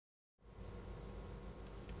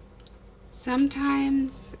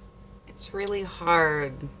Sometimes it's really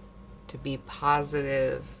hard to be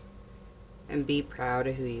positive and be proud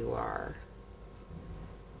of who you are.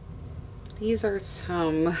 These are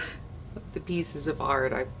some of the pieces of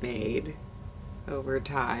art I've made over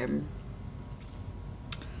time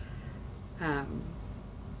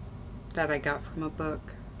that I got from a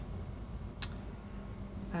book.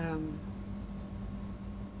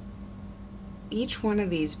 Each one of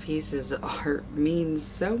these pieces of art means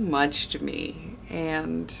so much to me,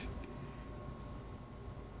 and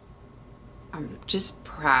I'm just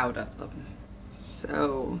proud of them.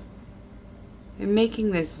 So, in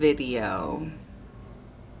making this video,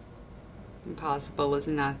 impossible is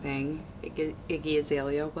nothing, Iggy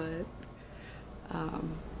Azalea, but of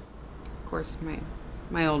course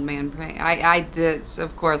my old man paint. I did,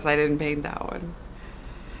 of course I didn't paint that one.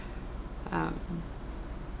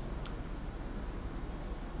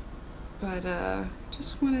 But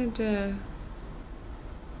just wanted to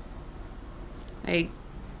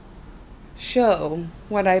show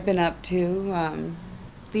what I've been up to.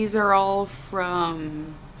 These are all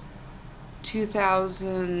from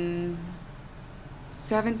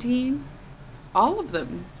 2017. All of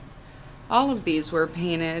them. All of these were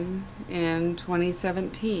painted in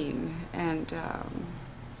 2017, and I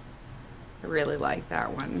really like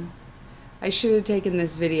that one. I should have taken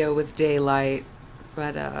this video with daylight,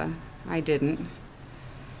 but I didn't.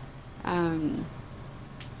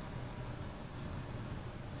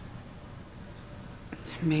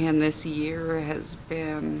 Man, this year has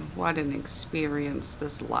been, what an experience,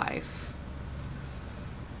 this life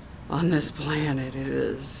on this planet. It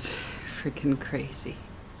is freaking crazy.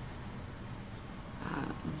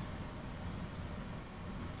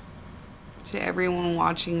 To everyone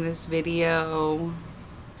watching this video,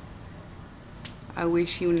 I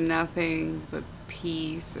wish you nothing but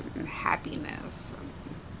peace and happiness, and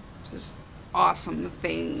just awesome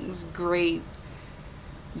things, great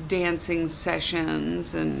dancing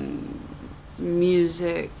sessions and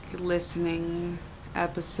music listening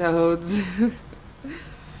episodes.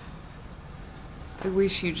 I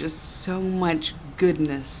wish you just so much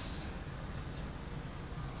goodness.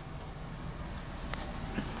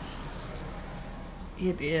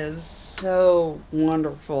 It is so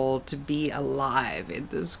wonderful to be alive in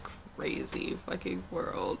this crazy fucking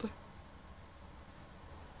world.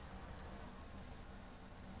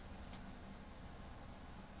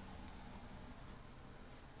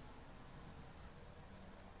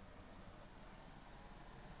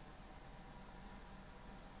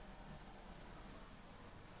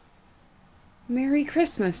 Merry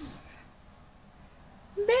Christmas.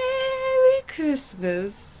 Merry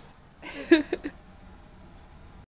Christmas.